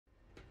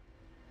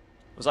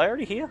Was I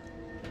already here?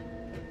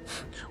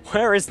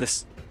 Where is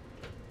this?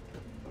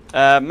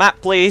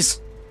 Map,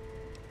 please.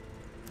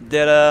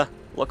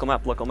 Local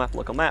map, local map,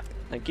 local map.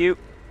 Thank you.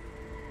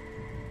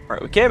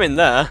 Right, we came in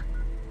there.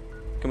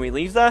 Can we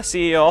leave there?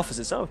 CEO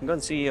offices. Oh, we can go in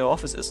CEO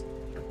offices.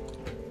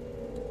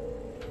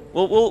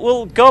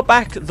 We'll go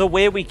back the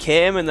way we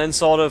came and then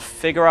sort of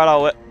figure out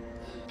our way.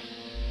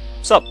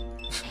 Sup?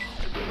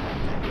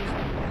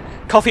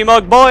 Coffee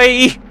mug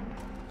boy!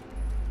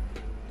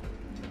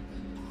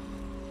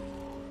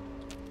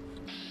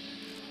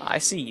 I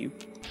see you.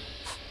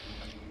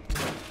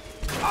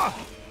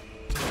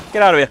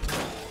 Get out of here.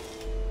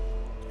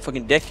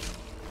 Fucking dick.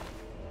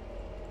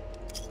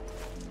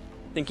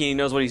 Thinking he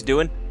knows what he's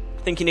doing.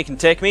 Thinking he can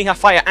take me. I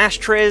fire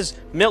ashtrays,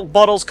 milk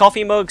bottles,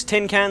 coffee mugs,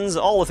 tin cans,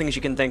 all the things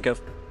you can think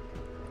of.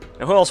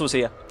 Now who else was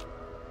here?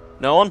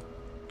 No one?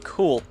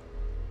 Cool.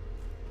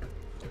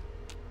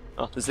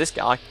 Oh, there's this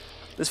guy.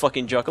 This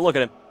fucking joker. Look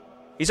at him.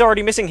 He's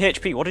already missing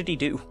HP. What did he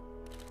do?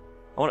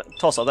 I want to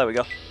toss up. There we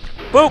go.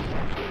 Boop!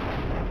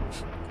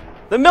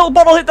 The milk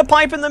bottle hit the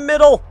pipe in the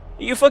middle!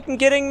 Are you fucking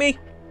kidding me?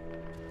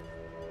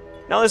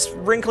 Now this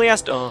wrinkly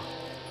ass. Oh.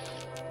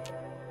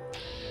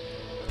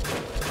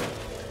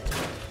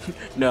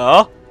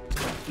 No.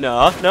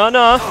 No, no,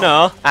 no,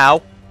 no.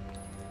 Ow.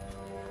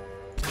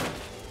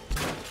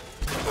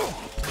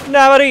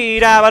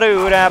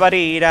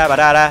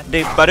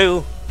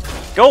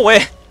 Go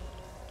away!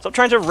 Stop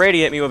trying to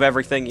radiate me with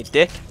everything, you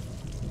dick.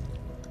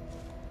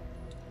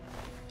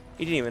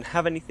 He didn't even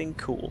have anything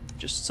cool.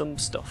 Just some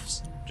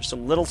stuffs. Just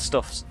some little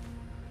stuffs.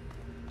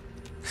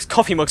 This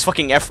coffee mug's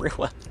fucking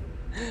everywhere.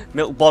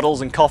 Milk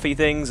bottles and coffee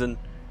things and...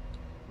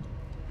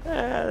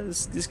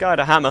 this guy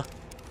had a hammer.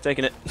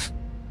 Taking it.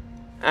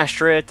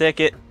 Ashtray, take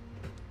it.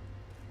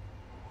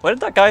 Where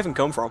did that guy even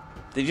come from?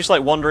 Did he just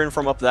like wander in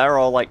from up there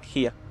or like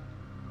here?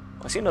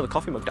 I see another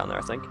coffee mug down there,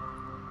 I think.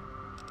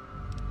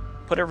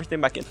 Put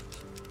everything back in.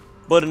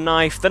 But a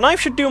knife. The knife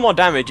should do more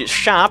damage. It's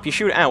sharp, you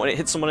shoot it out and it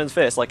hits someone in the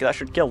face. Like, that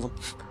should kill them.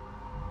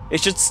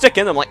 It should stick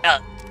in them like,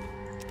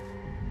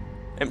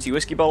 Empty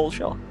whiskey bowl,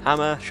 sure.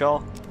 Hammer,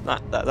 sure.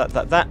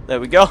 That. There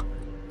we go.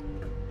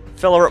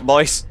 Fill her up,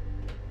 boys.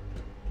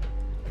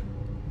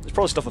 There's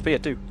probably stuff up here,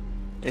 too.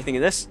 Anything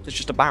in this? It's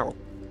just a barrel.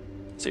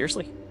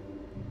 Seriously?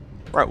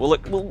 Right,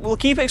 we'll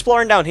keep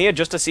exploring down here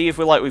just to see if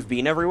we've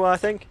been everywhere, I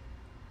think.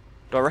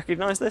 Do I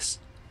recognize this?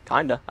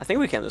 Kinda. I think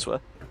we came this way.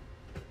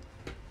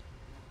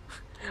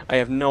 I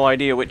have no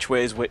idea which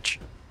way is which.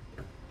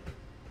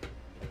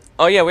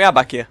 Oh yeah, we are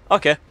back here.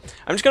 Okay.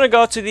 I'm just gonna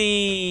go to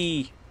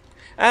the...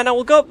 no,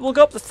 we'll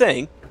go up the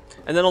thing,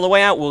 and then on the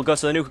way out we'll go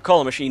to the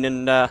Nuka-Cola machine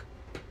and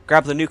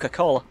grab the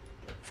Nuka-Cola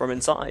from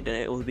inside, and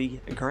it will be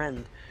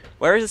grand.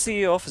 Where is the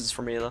CEO offices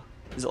from here, though?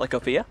 Is it like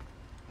up here?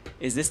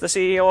 Is this the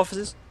CEO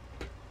offices?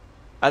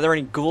 Are there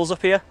any ghouls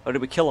up here, or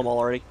did we kill them all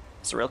already?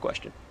 It's the real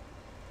question.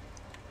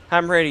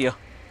 Ham radio.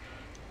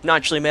 Not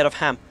actually made of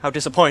ham. How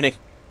disappointing.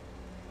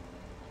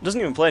 It doesn't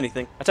even play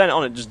anything. I turn it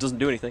on, it just doesn't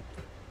do anything.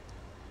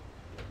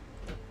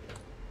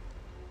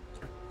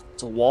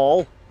 It's a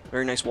wall.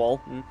 Very nice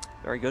wall.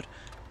 Very good.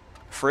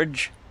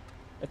 Fridge.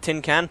 A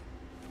tin can.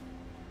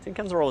 Tin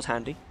cans are always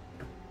handy.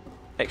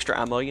 Extra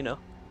ammo, you know.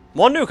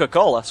 More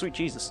Nuka-Cola. Sweet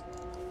Jesus.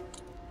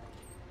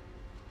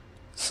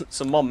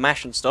 Some more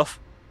mash and stuff.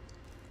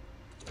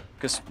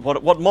 Because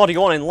what more do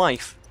you want in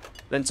life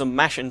than some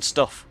mash and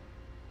stuff?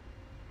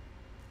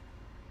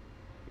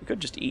 You could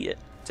just eat it.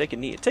 Take it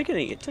and eat it. Take it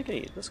and eat it. Take it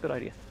and eat it. That's a good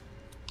idea.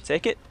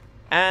 Take it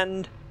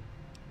and...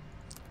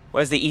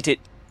 Where's the eat it?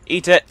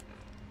 Eat it!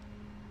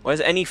 Where's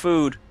any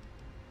food?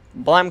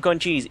 Blam con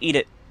cheese. Eat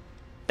it.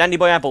 Dandy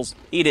boy apples.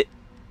 Eat it.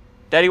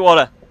 Daddy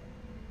water.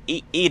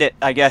 Eat it,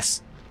 I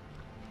guess.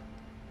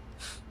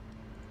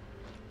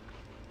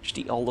 Just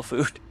eat all the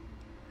food.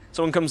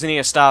 Someone comes in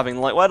here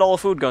starving, like, where'd all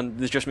the food gone?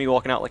 There's just me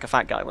walking out like a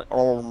fat guy, like,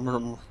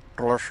 oh,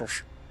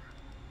 delicious.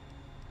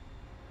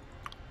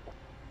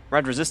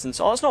 Red resistance.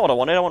 Oh, that's not what I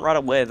wanted. I want right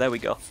away. There we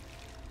go.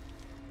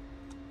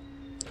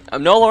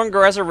 I'm no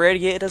longer as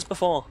irradiated as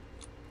before.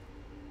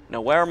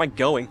 Now, where am I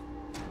going?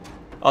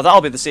 Oh,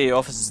 that'll be the CEO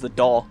office, the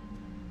door.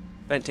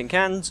 Venting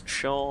cans,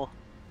 sure.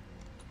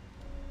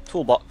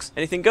 Toolbox.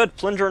 Anything good?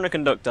 Plunger and a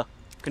conductor.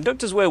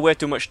 Conductors weigh way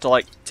too much to,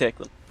 like, take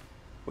them.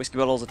 Whiskey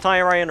bottles, a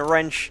tire iron, a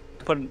wrench.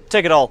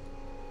 Take it all.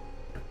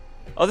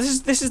 Oh,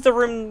 this is the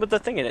room with the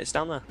thing in it. It's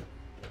down there.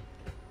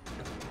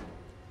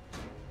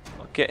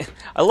 Okay.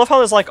 I love how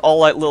there's like all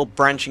like little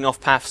branching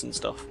off paths and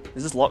stuff.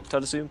 Is this locked,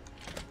 I'd assume?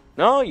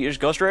 No, you just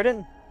go straight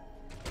in.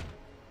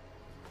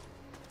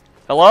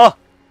 Hello?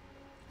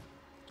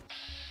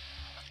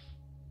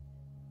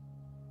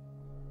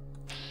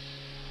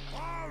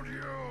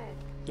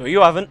 No,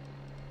 you haven't.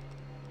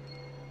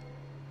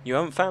 You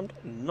haven't found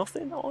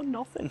nothing or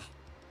nothing.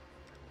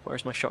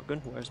 Where's my shotgun?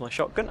 Where's my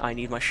shotgun? I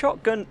need my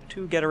shotgun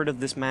to get rid of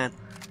this man.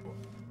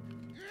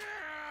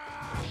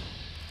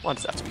 Why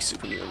does that have to be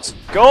super mutants?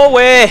 Go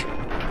away!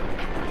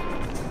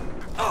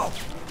 Oh.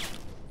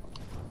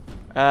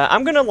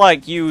 I'm gonna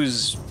like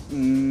use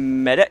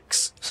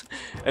medics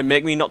and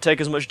make me not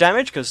take as much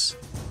damage because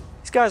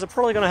these guys are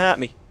probably gonna hurt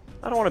me.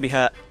 I don't want to be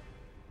hurt.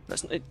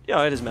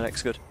 Yeah, it is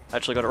medics. Good. I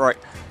actually got it right.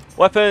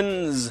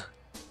 Weapons.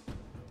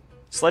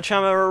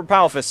 Sledgehammer or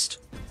power fist.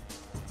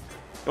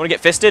 You want to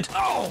get fisted?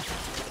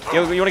 You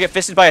want to get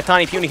fisted by a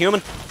tiny puny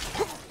human?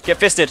 Get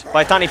fisted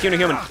by a tiny puny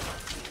human.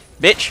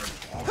 Bitch.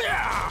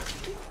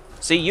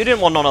 See, you didn't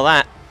want none of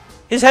that.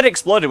 His head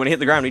exploded when he hit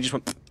the ground. He just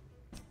went...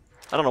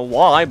 I don't know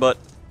why, but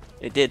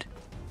it did.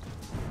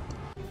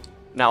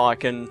 Now I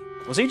can...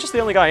 Was he just the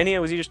only guy in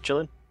here? Was he just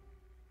chilling?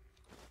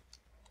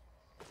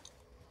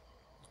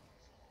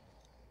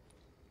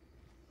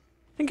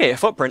 I think I hear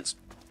footprints.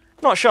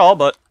 Not sure,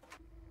 but...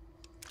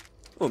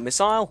 Ooh,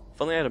 missile.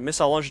 If only I had a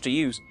missile launcher to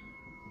use.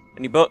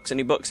 Any books,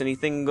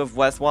 anything of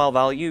worthwhile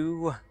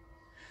value.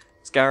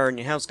 Scar in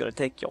your house, gonna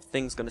take your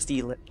things, gonna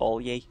steal it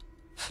all, yay.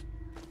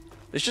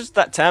 It's just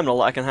that terminal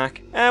that I can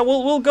hack.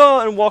 We'll go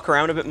and walk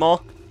around a bit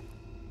more.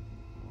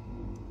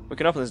 We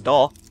can open this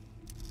door.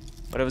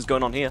 Whatever's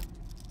going on here.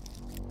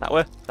 That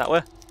way, a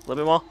little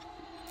bit more.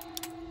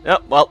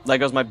 Yep, well, there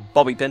goes my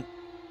bobby pin.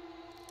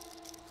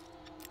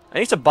 I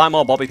need to buy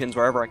more bobby pins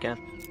wherever I can.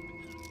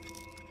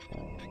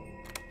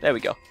 There we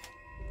go.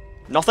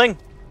 Nothing?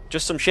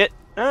 Just some shit?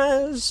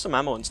 Some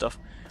ammo and stuff.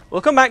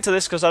 We'll come back to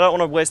this because I don't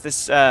want to waste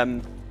this,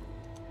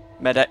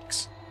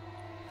 Med-X.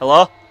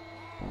 Hello?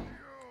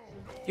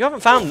 You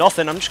haven't found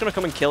nothing, I'm just gonna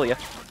come and kill you.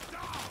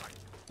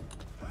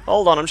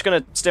 Hold on, I'm just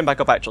gonna stand back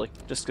up actually,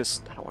 just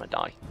because I don't want to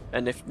die.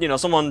 And if, you know,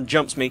 someone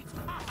jumps me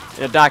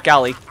in a dark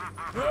alley...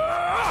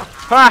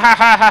 Ha ha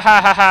ha ha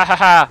ha ha ha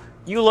ha!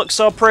 You look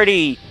so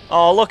pretty!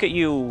 Oh, look at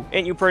you!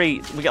 Ain't you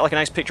pretty? We get like a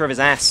nice picture of his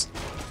ass.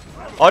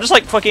 Oh, just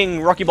like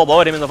fucking Rocky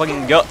Balboa him in the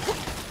fucking gut.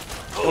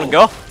 You wanna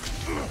go?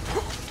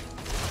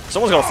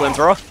 Someone's got a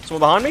flamethrower.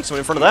 Someone behind me? Someone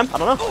in front of them? I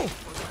don't know.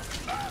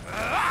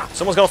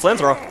 Someone's got a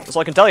flamethrower. That's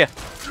all I can tell you.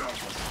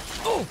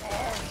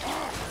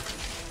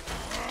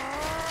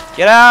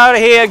 Get out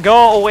of here!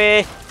 Go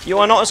away! You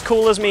are not as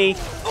cool as me.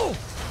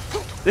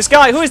 This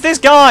guy! Who is this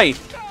guy?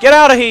 Get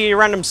out of here, you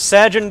random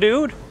surgeon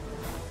dude!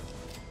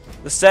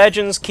 The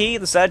surgeon's key,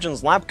 the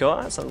surgeon's lab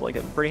coat. That sounds like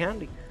it's pretty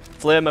handy.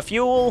 Flamer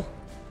fuel.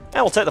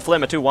 Yeah, we'll take the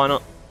flamer too, why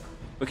not?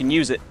 We can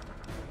use it.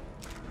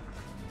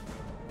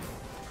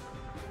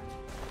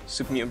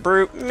 Super Mutant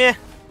Brute, meh.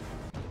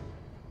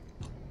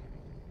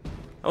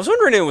 I was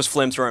wondering who was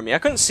flamethrowing me. I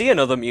couldn't see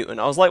another mutant.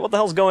 I was like, what the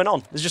hell's going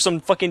on? There's just some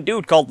fucking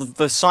dude called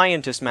the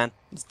Scientist Man.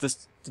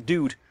 It's the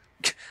dude.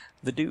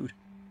 The dude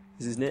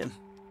is his name.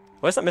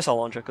 Where's that missile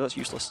launcher? Because that's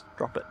useless.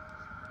 Drop it.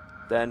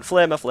 Then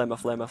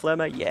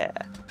flamer, yeah.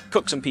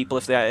 Cook some people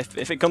if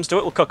it comes to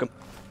it, we'll cook them.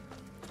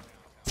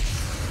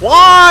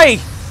 Why?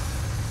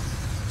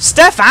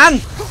 Stefan!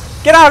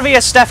 Get out of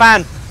here,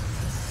 Stefan!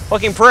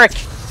 Fucking prick.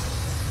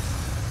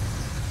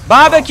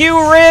 Barbecue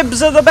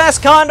ribs are the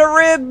best kind of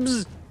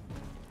ribs!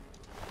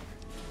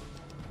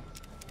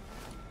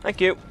 Thank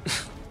you.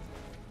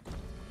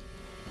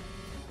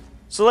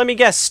 So let me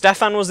guess,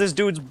 Stefan was this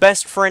dude's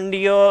best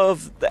friendio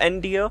of the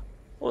endio?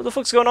 What the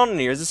fuck's going on in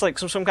here? Is this like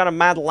some kind of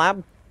mad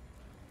lab?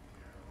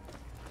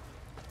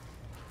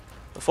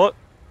 The fuck?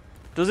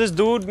 Does this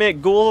dude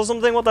make ghouls or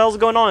something? What the hell's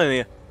going on in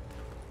here?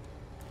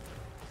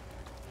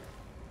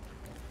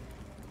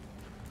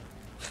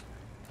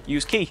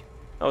 Use key.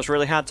 That was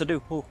really hard to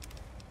do. Ooh.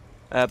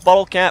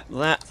 Bottle cap,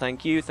 that,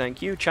 thank you.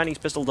 Chinese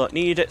pistol, don't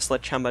need it.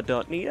 Sledgehammer,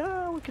 don't need it.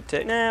 Oh, we could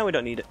take... Nah, we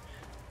don't need it.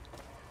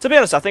 To be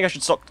honest, I think I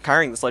should stop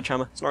carrying the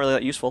sledgehammer. It's not really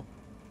that useful.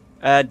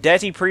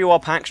 Dirty pre-war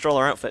pack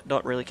stroller outfit,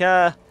 don't really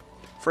care.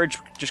 Fridge,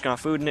 just gonna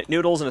have food in it.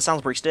 Noodles and a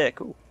Salisbury steak,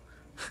 ooh.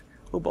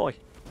 Oh boy.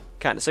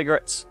 Can of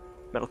cigarettes.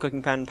 Metal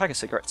cooking pan, pack of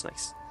cigarettes,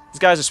 nice. This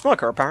guy's a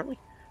smoker, apparently.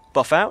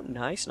 Buff out,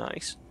 nice.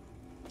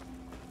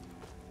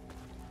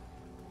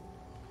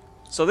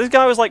 So this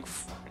guy was like...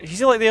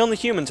 He's like the only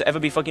human to ever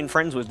be fucking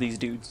friends with these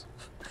dudes.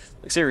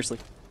 Like, seriously.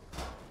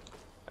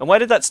 And where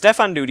did that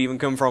Stefan dude even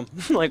come from?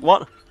 Like,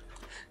 what?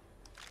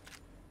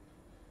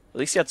 At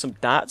least he had some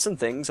darts and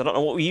things. I don't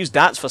know what we use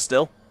darts for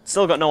still.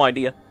 Still got no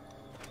idea.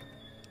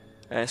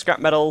 Scrap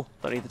metal.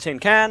 Don't need the tin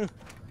can.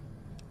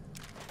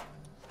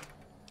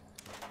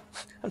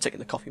 I'm taking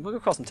the coffee mug.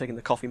 Of course I'm taking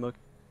the coffee mug.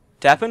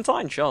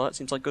 Turpentine? Sure, that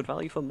seems like good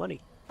value for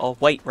money. Or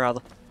weight,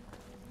 rather.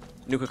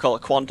 Nuka-Cola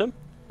Quantum,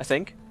 I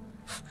think.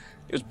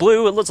 It was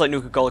blue, it looks like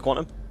Nuka-Cola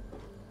Quantum.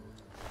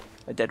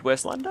 A Dead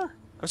Wastelander?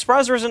 I'm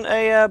surprised there isn't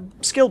a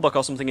skill book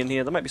or something in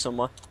here. There might be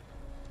somewhere.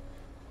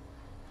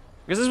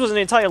 Because this was an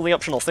entirely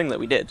optional thing that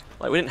we did.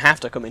 Like, we didn't have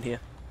to come in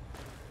here.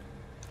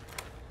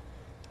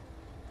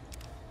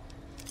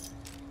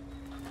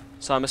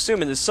 So I'm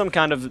assuming there's some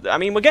kind of... I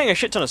mean, we're getting a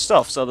shit ton of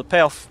stuff, so the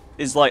payoff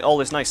is like all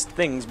this nice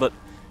things, but...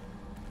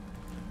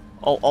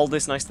 All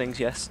this nice things,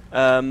 yes.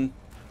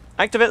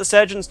 Activate the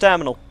surgeon's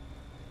terminal.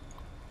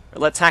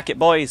 Let's hack it,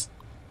 boys.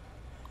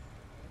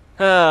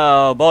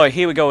 Oh boy,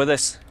 here we go with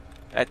this.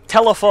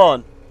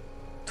 Telephone.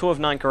 2 of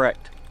 9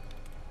 correct.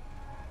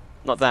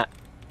 Not that.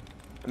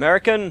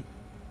 American?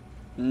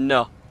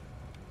 No.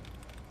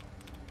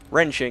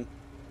 Wrenching.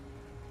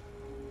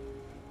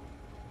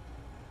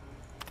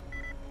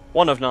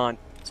 1 of 9.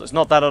 So it's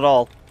not that at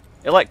all.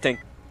 Electing.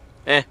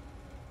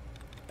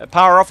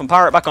 Power off and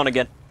power it back on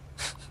again.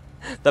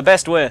 The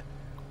best way.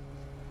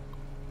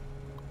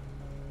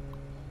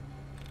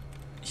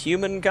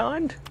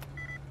 Humankind?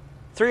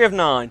 3 of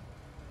 9.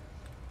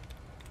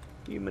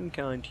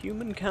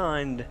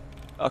 Humankind.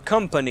 A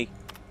company.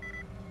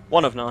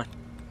 1 of 9.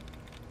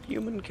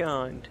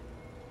 Humankind.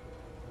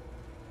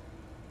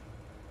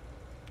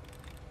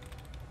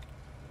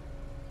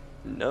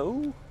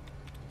 No?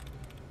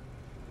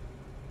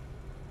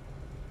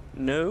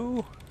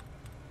 No?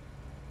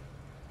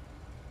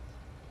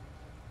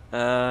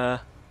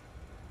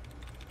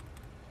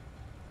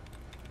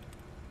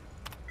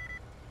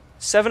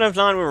 7 of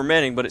 9 were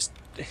remaining, but it's...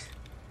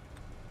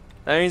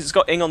 that means it's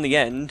got ing on the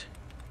end.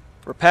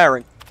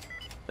 Repairing.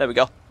 There we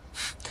go.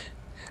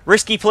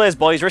 Risky plays,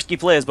 boys, risky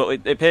plays,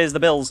 but it pays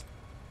the bills.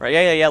 Right,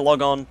 yeah,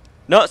 log on.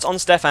 Notes on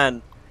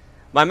Stefan.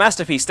 My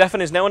masterpiece,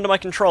 Stefan, is now under my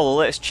control. The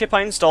latest chip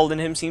I installed in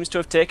him seems to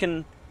have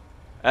taken...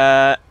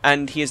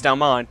 and he is now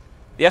mine.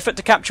 The effort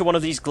to capture one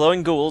of these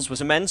glowing ghouls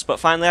was immense, but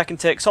finally I can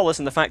take solace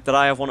in the fact that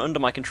I have one under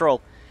my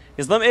control.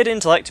 His limited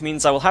intellect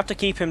means I will have to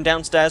keep him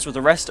downstairs with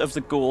the rest of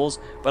the ghouls,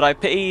 but I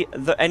pity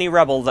any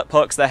rebel that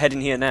pokes their head in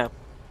here now.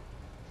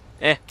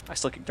 I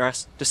still kick their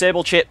ass.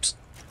 Disable chips.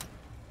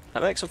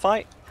 That makes a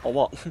fight? Or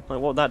what? Like,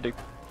 what would that do?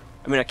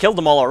 I mean, I killed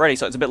them all already,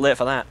 so it's a bit late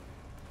for that.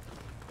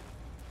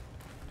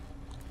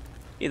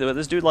 Either way,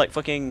 this dude, like,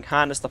 fucking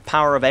harnessed the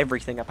power of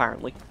everything,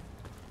 apparently.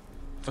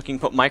 Fucking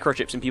put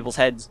microchips in people's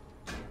heads.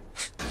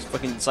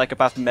 Fucking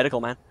psychopath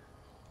medical man.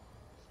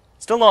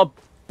 Still not a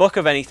book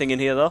of anything in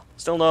here, though.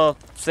 Still no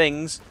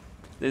things.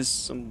 There's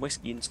some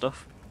whiskey and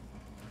stuff.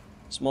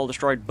 Small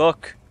destroyed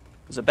book.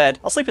 There's a bed.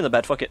 I'll sleep in the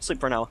bed, fuck it. Sleep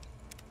for an hour.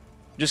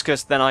 Just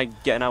because then I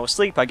get an hour's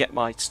sleep, I get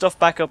my stuff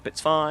back up,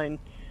 it's fine.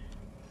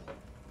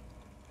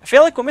 I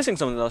feel like we're missing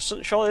something, though.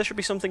 Surely there should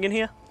be something in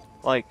here?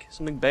 Like,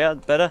 something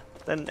better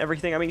than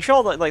everything. I mean,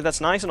 sure, like,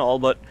 that's nice and all,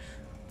 but...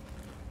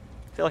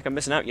 I feel like I'm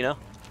missing out, you know?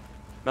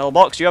 Metal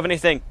box, do you have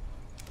anything?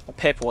 A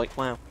paperweight,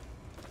 wow.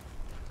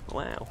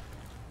 Wow.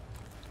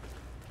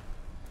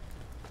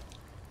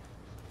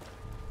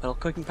 Metal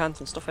cooking pans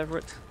and stuff over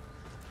it.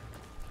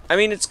 I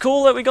mean, it's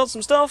cool that we got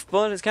some stuff,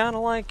 but it's kind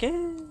of like,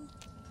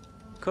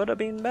 could have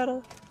been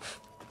better.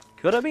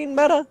 Could have been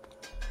better.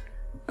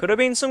 Could have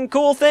been some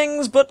cool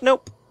things, but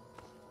nope.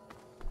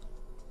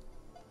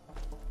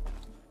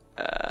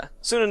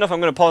 Soon enough I'm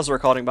going to pause the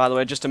recording, by the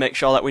way, just to make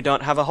sure that we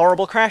don't have a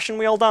horrible crash and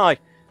we all die.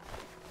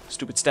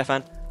 Stupid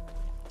Stefan.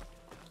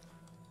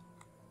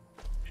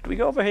 Should we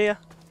go over here?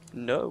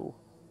 No.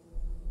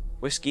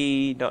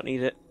 Whiskey, don't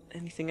need it.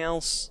 Anything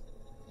else?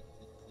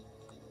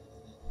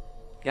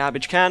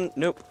 Garbage can?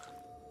 Nope.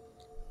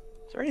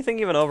 Is there anything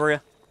even over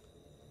here?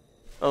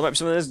 Oh, there might be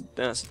something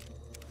there's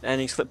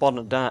any clipboard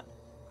and a dart.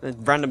 There's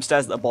random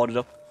stairs that are boarded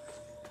up.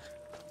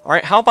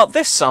 Alright, how about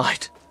this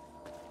side?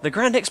 The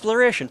Grand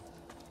Exploration.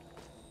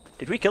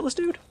 Did we kill this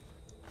dude?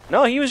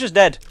 No, he was just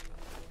dead.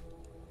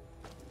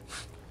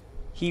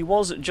 He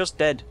was just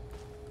dead.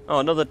 Oh,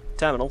 another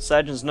terminal.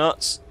 Surgeon's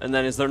notes. And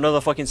then is there another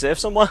fucking safe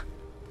somewhere?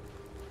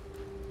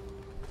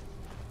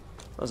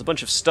 There's a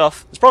bunch of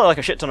stuff. There's probably like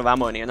a shit ton of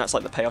ammo in here, and that's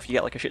like the payoff. You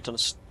get like a shit ton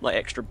of like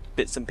extra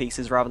bits and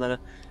pieces rather than a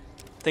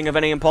thing of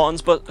any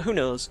importance, but who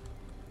knows?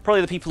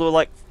 Probably the people who are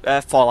like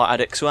Fallout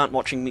addicts who aren't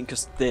watching me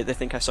because they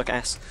think I suck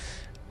ass.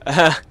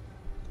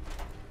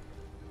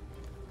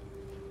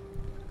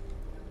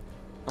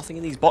 Nothing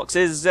in these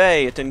boxes.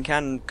 Hey, a tin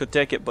can could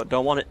take it, but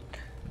don't want it.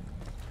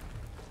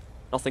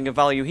 Nothing of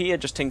value here,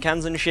 just tin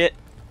cans and shit.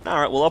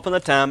 Alright, we'll open the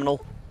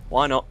terminal.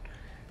 Why not?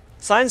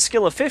 Science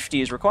skill of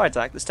 50 is required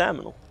to hack this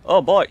terminal.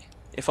 Oh boy,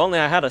 if only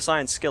I had a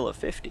science skill of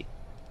 50.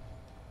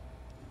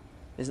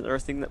 Isn't there a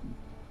thing that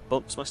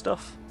bumps my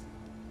stuff?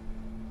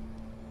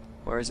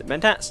 Where is it?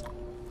 Mentats?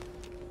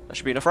 That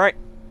should be enough, right?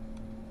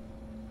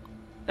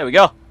 There we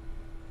go.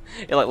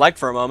 It like lagged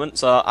for a moment,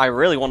 so I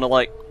really want to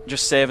like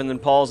just save and then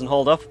pause and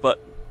hold up, but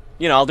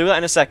you know, I'll do that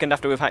in a second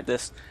after we've hacked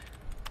this.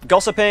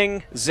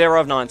 Gossiping,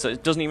 0 of 9, so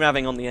it doesn't even have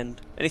ing on the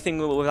end.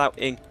 Anything without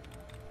ing.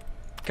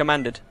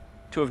 Commanded,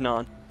 2 of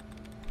 9.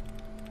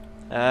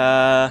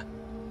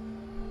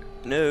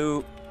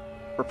 No.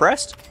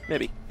 Repressed?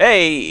 Maybe.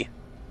 Hey!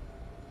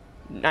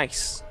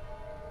 Nice.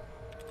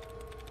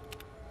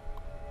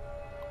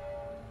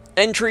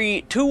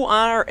 Entry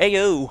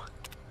 2RAO.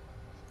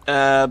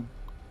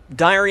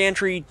 Diary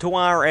entry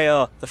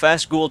 2RAO. The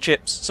first ghoul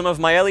chips. Some of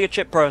my earlier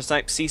chip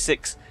prototypes,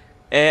 C6A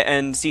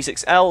and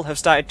C6L, have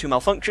started to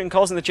malfunction,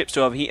 causing the chips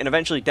to overheat and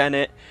eventually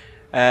detonate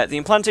the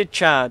implanted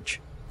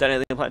charge.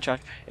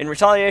 In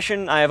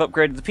retaliation, I have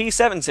upgraded the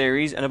P7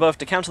 series and above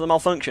to counter the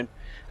malfunction.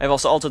 I have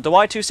also altered the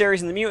Y2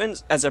 series in the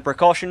mutants as a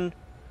precaution.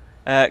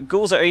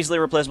 Ghouls are easily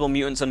replaceable,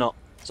 mutants are not.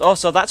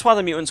 So that's why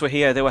the mutants were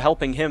here. They were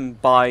helping him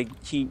by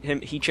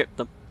he chipped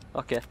them.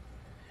 Okay.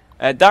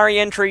 Diary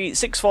entry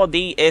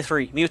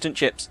 64D-A3, mutant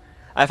chips.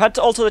 I've had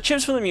to alter the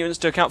chips for the mutants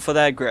to account for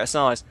their greater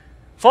size.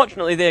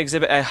 Fortunately, they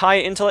exhibit a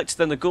higher intellect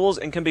than the ghouls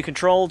and can be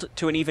controlled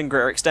to an even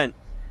greater extent.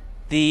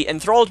 The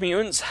enthralled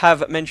mutants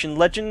have mentioned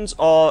legends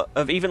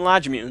of even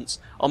larger mutants,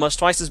 almost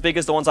twice as big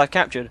as the ones I've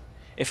captured.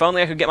 If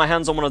only I could get my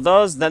hands on one of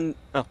those, then...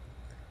 Oh.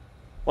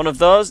 One of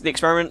those, the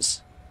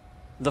experiments,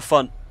 the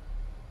fun.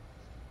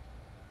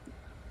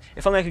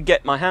 If only I could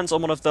get my hands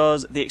on one of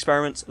those, the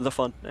experiments, the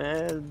fun.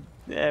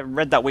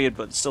 read that weird,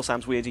 but it still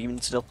sounds weird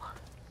even still.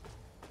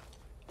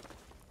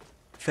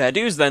 Fair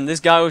dues then. This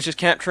guy was just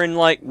capturing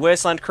like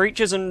wasteland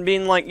creatures and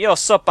being like, "Yo,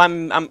 sup?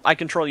 I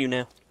control you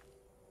now."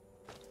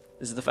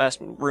 This is the first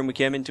room we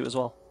came into as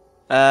well.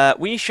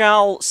 We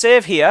shall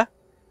save here.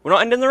 We're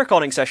not ending the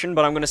recording session,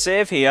 but I'm going to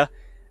save here,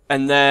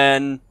 and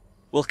then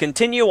we'll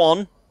continue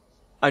on.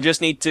 I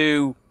just need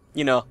to,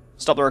 you know,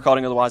 stop the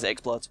recording, otherwise it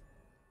explodes.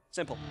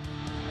 Simple.